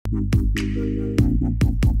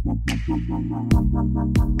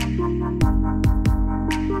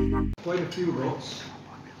Quite a few roads.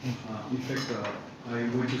 In fact, I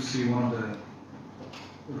went to see one of the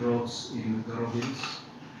roads in Garo Hills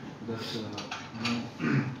that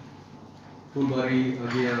Fulbari,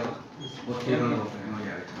 Agia, Wakira,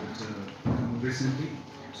 recently.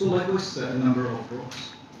 So likewise, a number of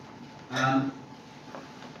roads. And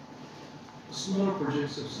smaller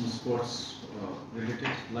projects of some sports related,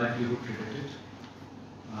 livelihood related.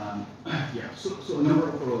 Yeah, so a number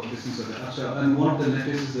of businesses are there. And one of the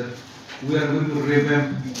latest is that we are going to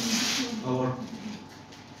revamp our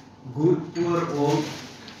good, poor, old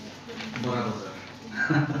Bara Bazaar.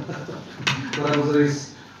 Bara Bazaar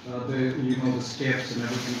is the steps and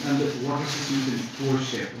everything, and the water system is in poor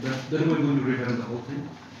shape. Then we're going to revamp the whole thing.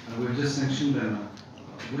 We've just sanctioned and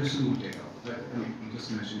very soon we'll take out. I mean, I'm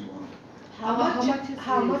just mentioning one.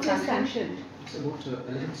 How much is sanctioned? It's about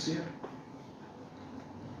 11 CR.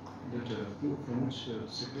 That from which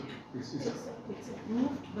sector? It's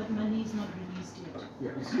approved, but money is not released yet.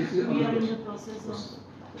 Yeah, we are in the process of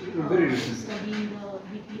very recently studying the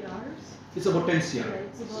BPRs. It's about 10 CR. Yeah,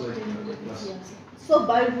 it's about 10 CR. So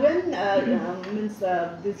by when means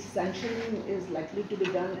this sanctioning is likely to be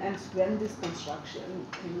done, and when this construction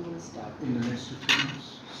will start? In the next 2 3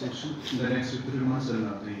 months. Sanction in the next 2 3 months, and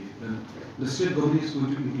the state government is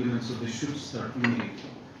going to implement, so they should start immediately.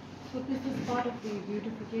 So this is part of the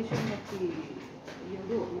beautification of the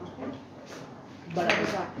Iewduh, right? But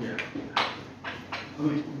yeah, I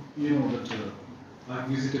mean, you know that I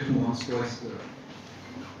visited once, twice.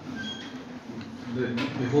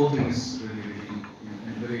 The whole thing is really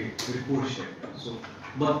in very poor shape. So,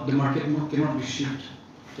 but the market cannot be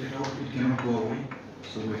shifted out. It cannot go away.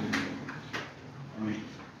 So wait a minute. I mean,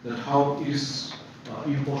 that how it is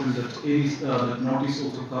important that that Northeast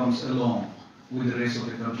also comes along with the rest of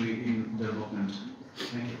the country in development.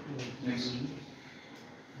 Thank you. Next.